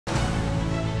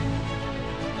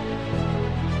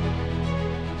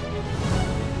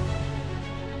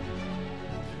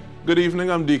Good evening,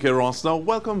 I'm DK Rosner.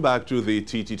 Welcome back to the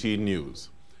TTT News.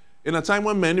 In a time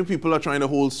when many people are trying to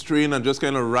hold strain and just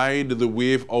kind of ride the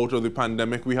wave out of the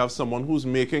pandemic, we have someone who's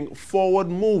making forward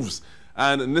moves.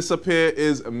 And Nyssa Pierre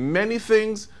is many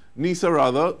things, Nyssa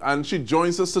rather, and she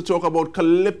joins us to talk about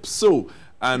Calypso.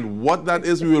 And what that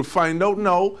is, we will find out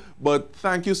now. But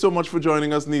thank you so much for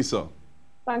joining us, Nyssa.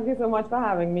 Thank you so much for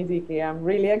having me, DK. I'm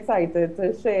really excited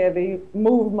to share the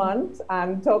movement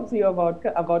and talk to you about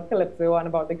Calypso and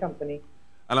about the company.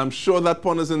 And I'm sure that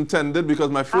pun is intended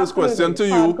because my first question to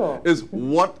you is,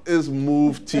 what is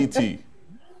MOOV TT?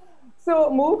 So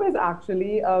MOOV is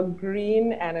actually a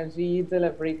green energy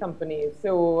delivery company.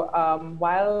 So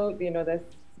while, this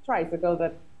tricycle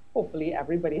that hopefully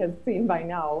everybody has seen by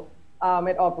now,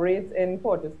 it operates in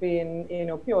Port of Spain,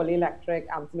 purely electric,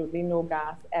 absolutely no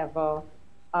gas ever.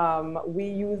 We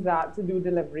use that to do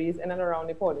deliveries in and around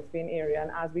the Port of Spain area,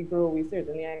 and as we grow, we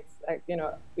certainly,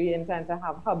 we intend to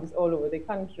have hubs all over the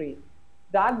country.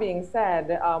 That being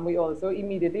said, we also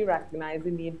immediately recognize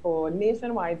the need for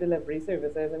nationwide delivery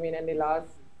services. I mean, in the last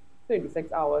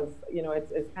 36 hours,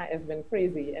 it's been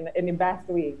crazy in the best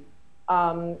way.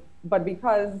 But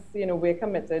because we're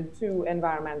committed to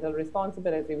environmental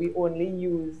responsibility, we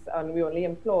only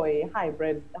employ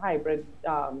hybrid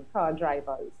car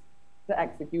drivers to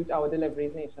execute our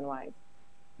deliveries nationwide.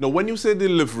 Now, when you say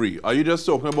delivery, are you just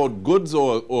talking about goods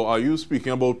or are you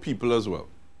speaking about people as well?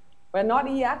 We're not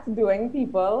yet doing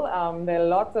people. There are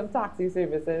lots of taxi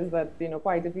services that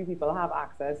quite a few people have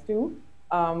access to.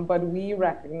 But we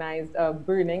recognized a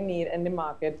burning need in the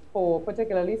market for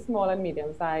particularly small and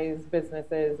medium-sized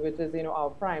businesses, which is our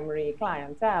primary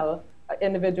clientele.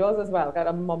 Individuals as well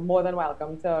are more than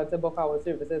welcome to book our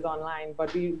services online.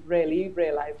 But we really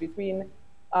realized between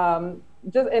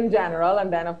just in general,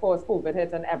 and then of course COVID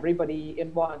hit and everybody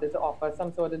wanted to offer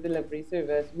some sort of delivery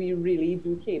service, we really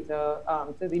do cater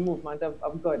to the movement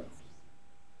of goods.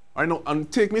 I know,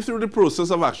 and take me through the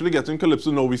process of actually getting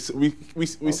Calypso. No, we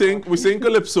saying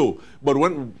Calypso, but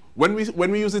when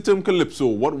we use the term Calypso,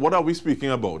 what are we speaking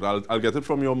about? I'll get it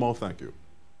from your mouth. Thank you.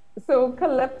 So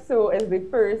Calypso is the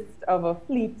first of a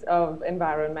fleet of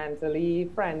environmentally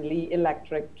friendly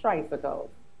electric tricycles.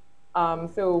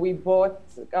 So we bought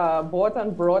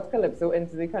and brought Calypso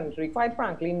into the country, quite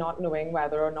frankly, not knowing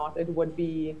whether or not it would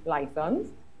be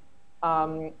licensed.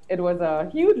 It was a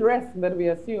huge risk that we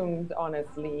assumed,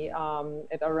 honestly.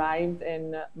 It arrived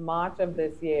in March of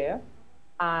this year,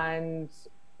 and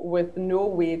with no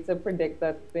way to predict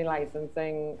that the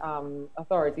licensing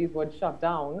authorities would shut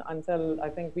down until I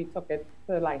think we took it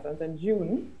to license in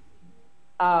June,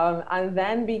 and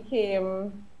then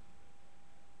became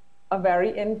a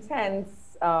very intense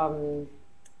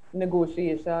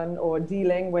negotiation or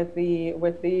dealing with the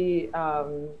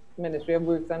Ministry of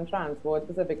Works and Transport,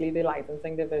 specifically the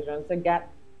licensing division, to get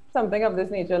something of this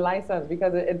nature licensed,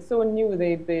 because it's so new.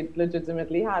 They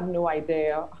legitimately had no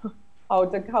idea how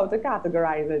to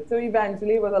categorize it. So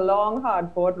eventually it was a long,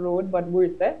 hard-fought road, but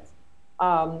worth it.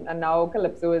 And now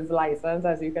Calypso is licensed,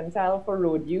 as you can tell, for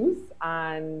road use,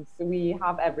 and we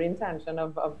have every intention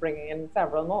of bringing in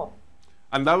several more.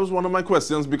 And that was one of my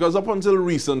questions, because up until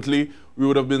recently, we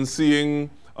would have been seeing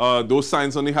those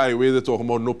signs on the highway that talk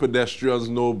about no pedestrians,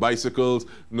 no bicycles,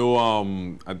 no,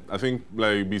 I think,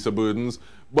 like beasts of burdens.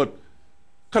 But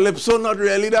Calypso not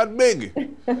really that big.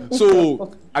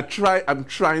 So I'm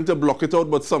trying to block it out,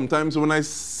 but sometimes when I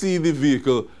see the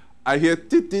vehicle, I hear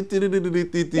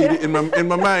in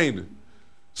my mind.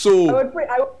 So I would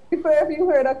prefer if you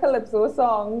heard a Calypso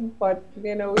song, but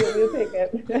we'll take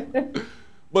it.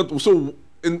 But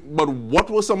what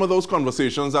were some of those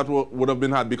conversations that would have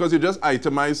been had? Because you just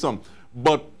itemized some.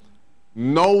 But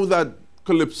now that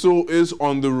Calypso is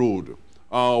on the road,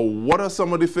 what are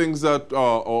some of the things that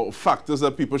or factors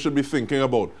that people should be thinking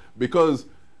about? Because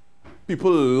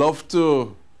people love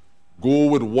to go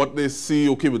with what they see.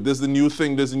 Okay, but this is the new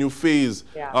thing, there's a new phase.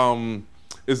 Yeah.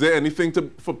 Is there anything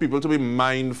for people to be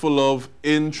mindful of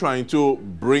in trying to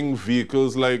bring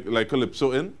vehicles like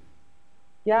Calypso in?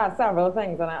 Yeah, several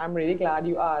things, and I'm really glad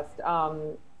you asked.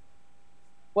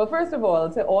 Well, first of all,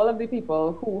 to all of the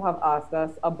people who have asked us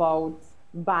about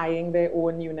buying their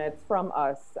own units from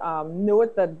us,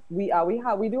 note that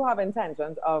we do have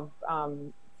intentions of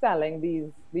selling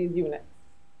these units.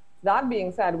 That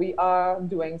being said, we are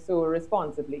doing so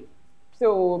responsibly.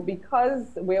 So because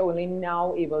we're only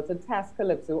now able to test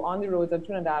Calypso on the roads of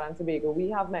Trinidad and Tobago, we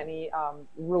have many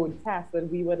road tests that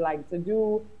we would like to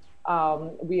do.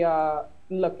 We are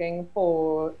looking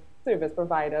for service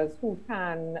providers who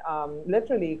can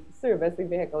literally service the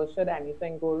vehicle should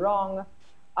anything go wrong.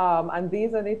 And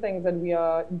these are the things that we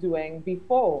are doing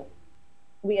before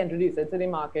we introduce it to the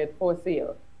market for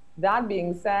sale. That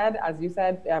being said, as you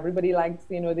said, everybody likes,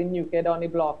 the new kid on the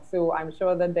block. So I'm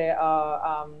sure that there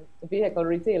are vehicle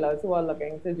retailers who are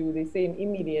looking to do the same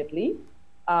immediately.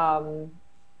 Um,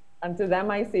 and to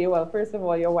them, I say, well, first of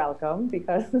all, you're welcome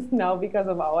because now, because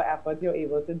of our effort, you're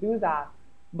able to do that.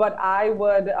 But I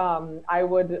would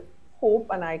hope,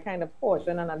 and I kind of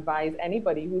caution and advise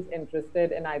anybody who's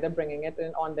interested in either bringing it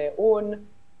in on their own,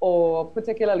 or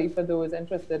particularly for those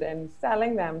interested in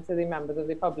selling them to the members of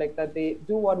the public, that they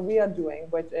do what we are doing,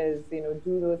 which is,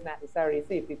 do those necessary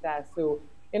safety tests. So,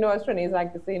 as Trini's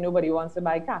like to say, nobody wants to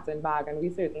buy cat and bag, and we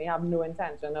certainly have no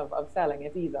intention of selling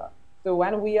it either. So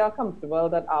when we are comfortable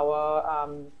that our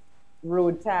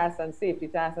road tests and safety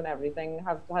tests and everything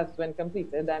has been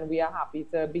completed, then we are happy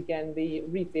to begin the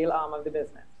retail arm of the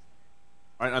business.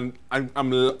 And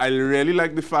I really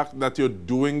like the fact that you're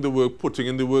doing the work, putting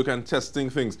in the work and testing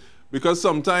things. Because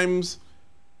sometimes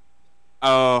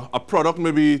a product may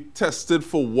be tested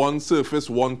for one surface,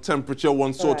 one temperature,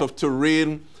 one sort of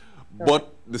terrain.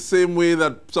 But the same way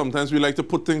that sometimes we like to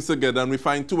put things together and we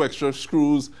find 2 extra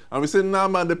screws and we say, nah,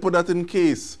 man, they put that in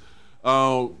case.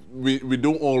 We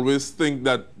don't always think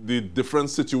that the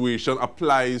different situation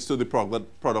applies to the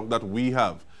product that we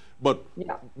have. But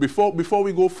before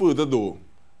we go further, though,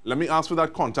 let me ask for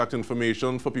that contact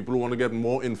information for people who want to get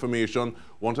more information,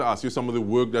 want to ask you some of the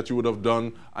work that you would have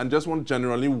done, and just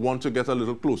generally want to get a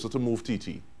little closer to MOOV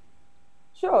TT.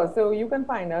 Sure. So you can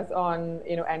find us on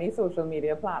any social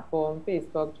media platform,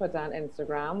 Facebook, Twitter, and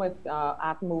Instagram with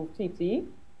at MOOV TT.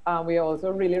 We are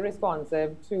also really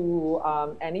responsive to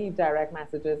any direct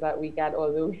messages that we get,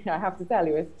 although I have to tell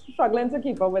you, it's struggling to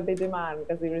keep up with the demand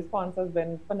because the response has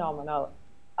been phenomenal.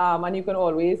 And you can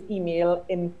always email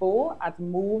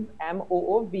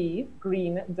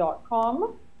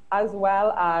info@moovgreen.com, as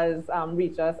well as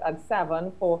reach us at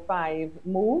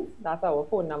 745-MOOV. That's our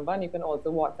phone number, and you can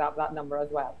also WhatsApp that number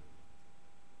as well.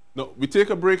 Now, we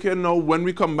take a break here now. When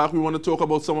we come back, we want to talk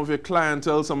about some of your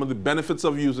clientele, some of the benefits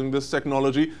of using this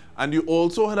technology. And you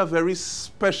also had a very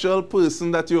special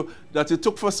person that you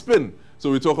took for a spin.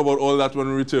 So we talk about all that when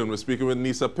we return. We're speaking with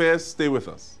Nyssa Pierre. Stay with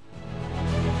us.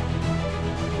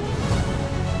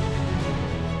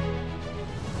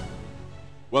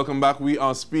 Welcome back. We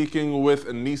are speaking with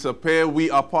Nyssa Pierre.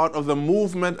 We are part of the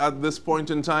movement at this point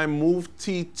in time. MOOV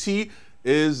TT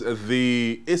is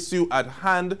the issue at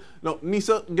hand. Now,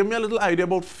 Nyssa, give me a little idea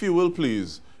about fuel,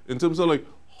 please, in terms of like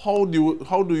how do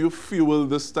you fuel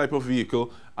this type of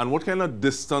vehicle, and what kind of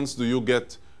distance do you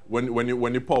get when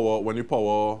you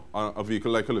power a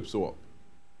vehicle like Calypso up?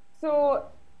 So,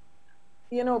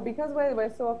 because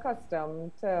we're so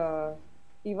accustomed to,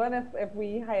 even if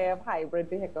we have hybrid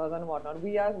vehicles and whatnot,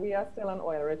 we are still an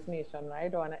oil-rich nation,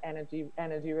 right, or an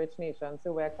energy-rich nation.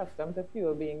 So we're accustomed to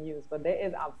fuel being used, but there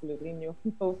is absolutely no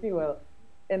fuel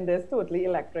in this totally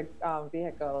electric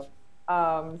vehicle.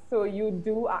 So you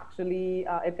do actually,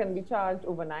 it can be charged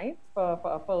overnight for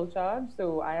a full charge.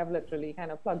 So I have literally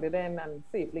kind of plugged it in and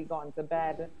safely gone to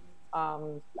bed.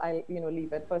 I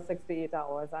leave it for 6 to 8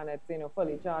 hours, and it's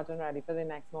fully charged and ready for the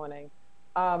next morning.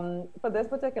 For this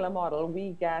particular model,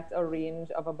 we get a range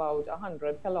of about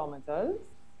 100 kilometers,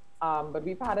 but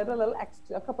we've added a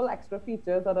couple extra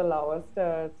features that allow us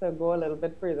to go a little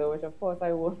bit further, which of course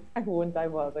I won't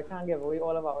divulge. I can't give away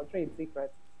all of our trade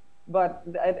secrets, but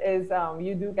it is,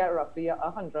 you do get roughly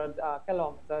 100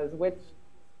 kilometers, which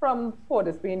from Port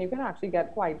of Spain, you can actually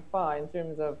get quite far in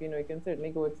terms of, you can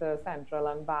certainly go to Central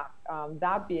and back.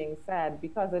 That being said,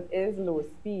 because it is low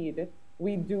speed,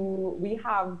 we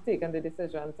have taken the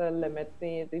decision to limit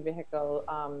the vehicle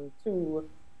to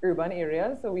urban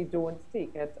areas, so we don't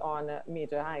take it on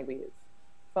major highways,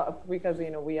 because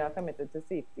we are committed to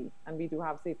safety, and we do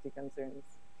have safety concerns.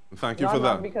 Thank you for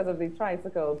that. Not because of the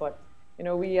tricycle, but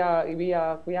we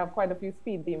have quite a few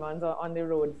speed demons on the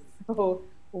roads, so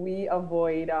we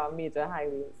avoid major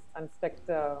highways and stick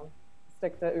to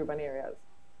urban areas.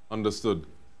 Understood.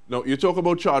 Now, you talk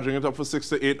about charging it up for 6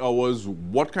 to 8 hours.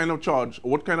 What kind of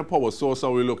power source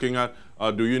are we looking at?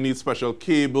 Do you need special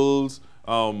cables?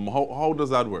 How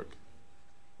does that work?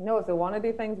 No, so one of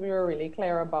the things we were really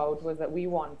clear about was that we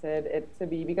wanted it to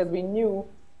be, because we knew,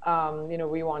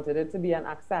 we wanted it to be an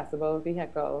accessible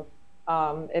vehicle.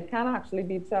 It can actually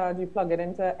be charged. You plug it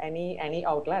into any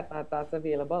outlet that's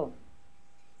available.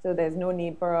 So there's no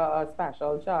need for a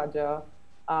special charger.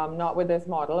 Not with this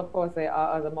model. Of course, there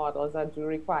are other models that do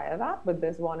require that, but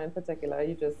this one in particular,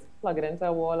 you just plug it into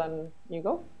a wall and you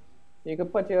go. You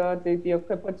could put your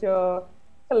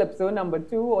Calypso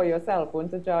 #2 or your cell phone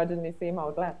to charge in the same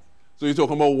outlet. So you're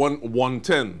talking about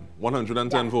 110 volts? Yes,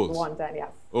 110,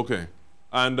 yes. Okay.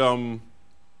 And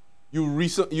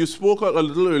You spoke a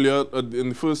little earlier in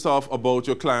the first half about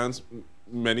your clients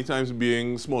many times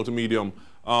being small to medium.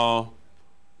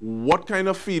 What kind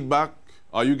of feedback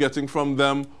are you getting from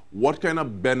them? What kind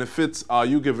of benefits are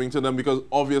you giving to them? Because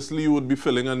obviously you would be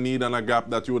filling a need and a gap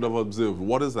that you would have observed.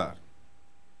 What is that?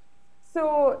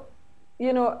 So,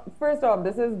 first off,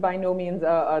 this is by no means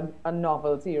a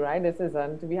novelty, right? This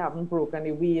isn't, we haven't broken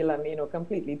the wheel and,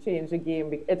 completely changed the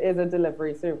game. It is a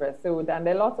delivery service. So, and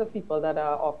there are lots of people that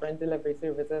are offering delivery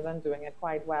services and doing it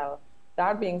quite well.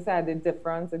 That being said, the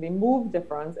MOOV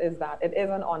difference is that it is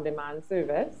an on-demand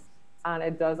service and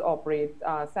it does operate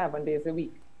 7 days a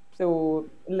week. So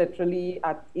literally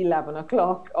at 11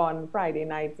 o'clock on Friday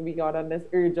night, we got on this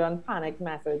urgent panic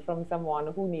message from someone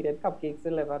who needed cupcakes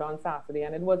delivered on Saturday,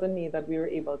 and it was a need that we were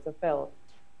able to fill.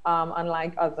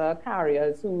 Unlike other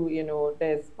carriers who,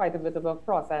 there's quite a bit of a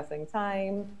processing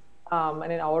time,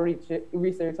 and in our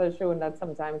research has shown that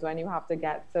sometimes when you have to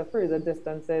get to further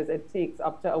distances, it takes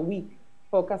up to a week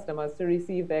for customers to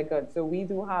receive their goods. So we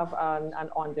do have an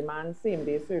on-demand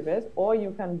same-day service, or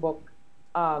you can book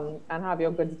and have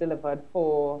your goods delivered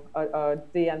for a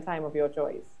day and time of your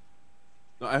choice.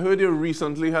 Now, I heard you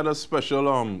recently had a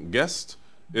special guest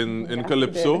in Yes,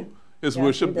 Calypso. His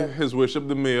worship,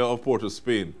 the mayor of Port of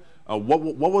Spain.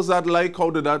 What was that like? How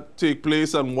did that take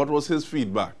place, and what was his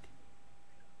feedback?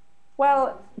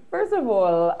 Well, first of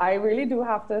all, I really do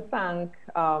have to thank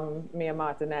Mayor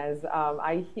Martinez.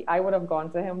 I would have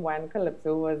gone to him when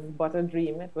Calypso was but a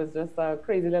dream. It was just a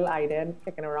crazy little idea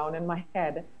kicking around in my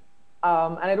head.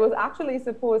 And it was actually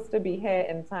supposed to be here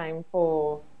in time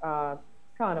for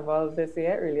Carnival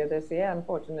earlier this year.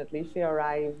 Unfortunately, she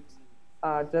arrived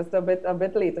just a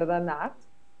bit later than that.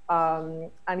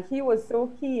 And he was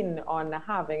so keen on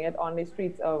having it on the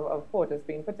streets of Port of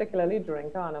Spain, particularly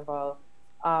during Carnival,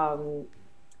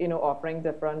 offering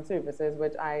different services,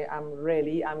 which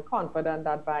I'm confident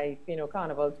that by,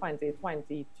 Carnival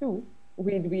 2022,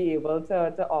 we'd be able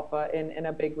to offer in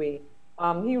a big way.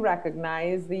 He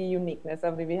recognized the uniqueness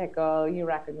of the vehicle. He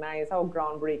recognized how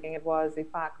groundbreaking it was, the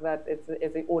fact that it's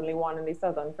the only one in the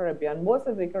Southern Caribbean. Most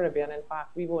of the Caribbean, in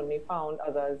fact, we've only found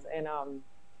others in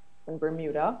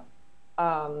Bermuda,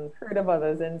 heard of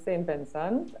others in St.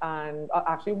 Vincent, and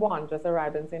actually one just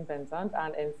arrived in St. Vincent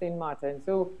and in St. Martin.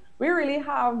 So we really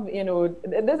have,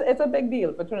 it's a big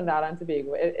deal for Trinidad and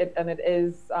Tobago.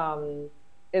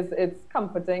 It's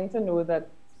comforting to know that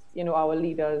our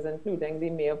leaders, including the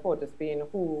mayor of Port of Spain,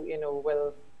 who,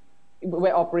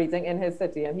 we're operating in his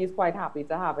city, and he's quite happy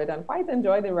to have it and quite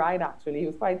enjoy the ride, actually. He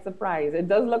was quite surprised. It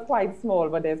does look quite small,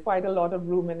 but there's quite a lot of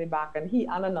room in the back, and he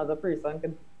and another person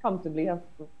could comfortably have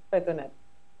fit in it.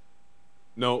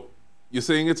 Now, you're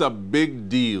saying it's a big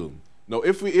deal. Now,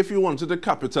 if you wanted to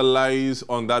capitalize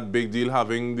on that big deal,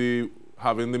 having the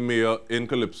mayor in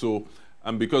Calypso,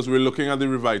 and because we're looking at the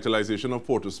revitalization of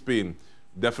Port of Spain,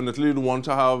 definitely you'd want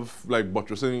to have like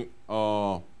buttressing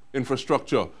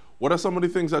infrastructure. What are some of the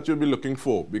things that you'll be looking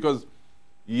for? Because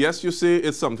yes, you say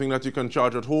it's something that you can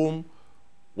charge at home.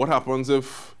 What happens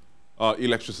if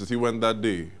electricity went that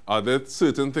day? Are there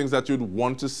certain things that you'd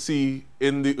want to see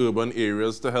in the urban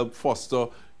areas to help foster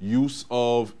use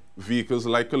of vehicles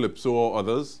like Calypso or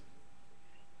others?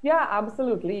 Yeah,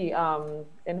 absolutely.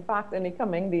 In fact, in the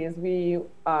coming days, you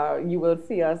will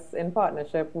see us in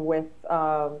partnership with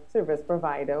a service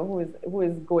provider who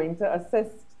is going to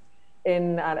assist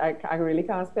in, and I really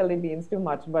can't spill the beans too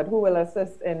much, but who will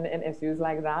assist in issues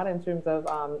like that in terms of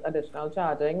additional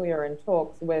charging. We are in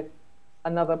talks with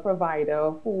another provider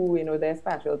who, their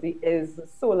specialty is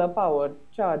solar powered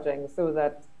charging, so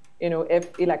that,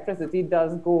 if electricity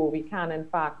does go, we can in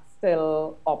fact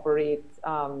still operate.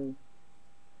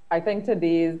 I think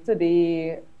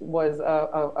today was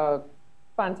a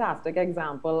fantastic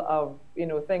example of,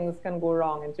 things can go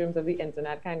wrong in terms of the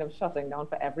internet kind of shutting down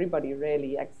for everybody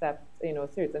really, except,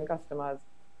 certain customers.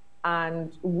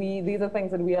 And these are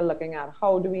things that we are looking at.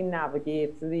 How do we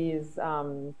navigate these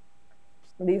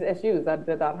issues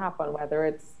that happen, whether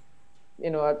it's,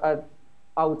 a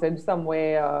outage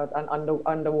somewhere, an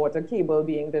underwater cable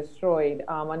being destroyed.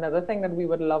 Another thing that we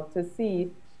would love to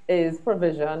see is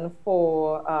provision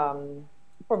for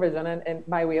provision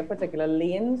by way of particular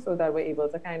lanes, so that we're able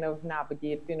to kind of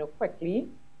navigate, quickly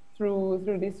through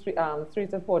the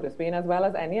streets of Port of Spain, as well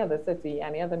as any other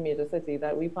major city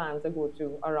that we plan to go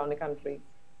to around the country.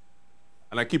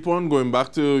 And I keep on going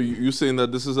back to you saying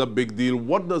that this is a big deal.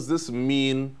 What does this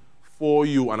mean for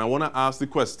you? And I want to ask the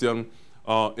question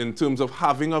in terms of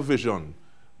having a vision,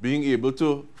 being able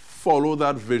to follow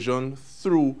that vision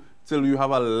through till you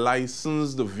have a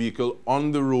licensed vehicle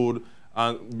on the road,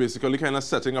 and basically kind of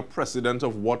setting a precedent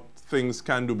of what things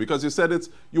can do. Because you said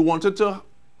you wanted to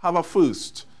have a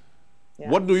first. Yeah.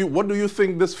 What do you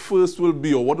think this first will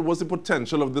be, or what was the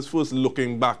potential of this first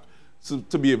looking back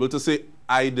to be able to say,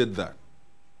 I did that?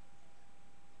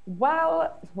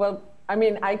 Well, I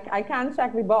mean, I can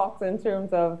check the box in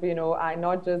terms of, you know,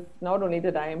 not only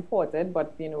did I import it,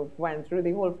 but, you know, went through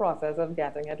the whole process of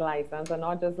getting it licensed, and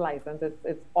not just licensed,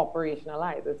 it's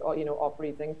operationalized. It's, you know,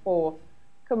 operating for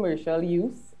commercial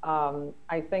use.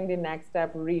 I think the next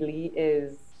step really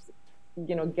is,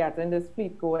 you know, getting this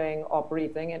fleet going,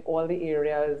 operating in all the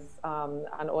areas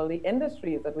and all the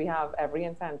industries that we have every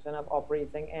intention of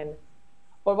operating in.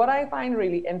 But what I find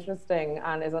really interesting,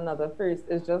 and is another first,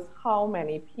 is just how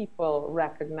many people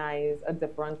recognize a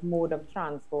different mode of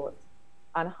transport,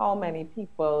 and how many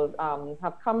people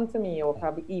have come to me or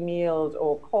have emailed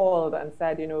or called and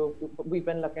said, you know, we've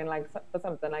been looking for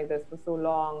something like this for so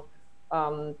long.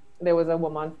 There was a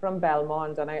woman from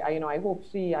Belmont, and I hope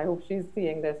she's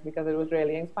seeing this, because it was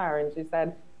really inspiring. She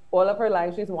said all of her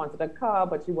life she's wanted a car,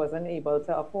 but she wasn't able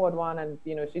to afford one, and,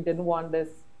 you know, she didn't want this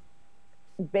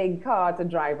big car to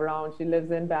drive around. She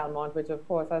lives in Belmont, which of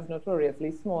course has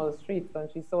notoriously small streets, and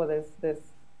she saw this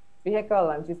vehicle,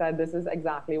 and she said, this is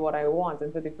exactly what I want.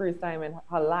 And for the first time in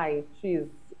her life, she's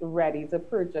ready to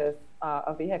purchase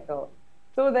a vehicle.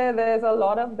 So there's a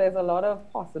lot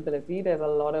of possibility. There's a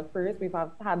lot of first. We've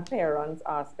had parents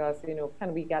ask us, you know,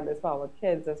 can we get this for our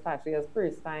kids, especially as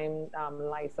first-time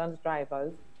licensed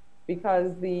drivers,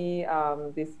 because the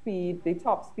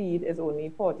top speed is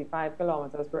only 45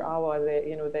 kilometers per hour.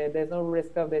 There's no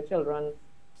risk of their children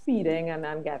speeding and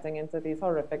then getting into these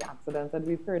horrific accidents that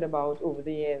we've heard about over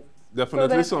the years.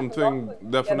 Definitely something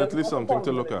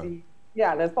to look at.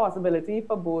 Yeah, there's possibility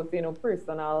for both, you know,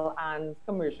 personal and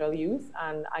commercial use,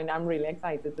 and I'm really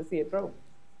excited to see it grow.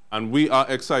 And we are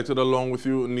excited along with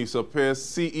you, Nyssa Pierre,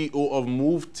 CEO of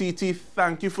MOOV TT.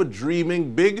 Thank you for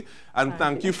dreaming big, and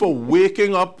thank you for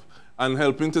waking up and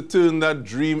helping to turn that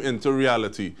dream into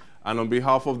reality. And on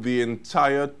behalf of the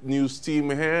entire news team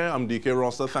here, I'm DK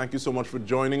Rossa. Thank you so much for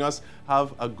joining us.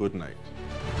 Have a good night.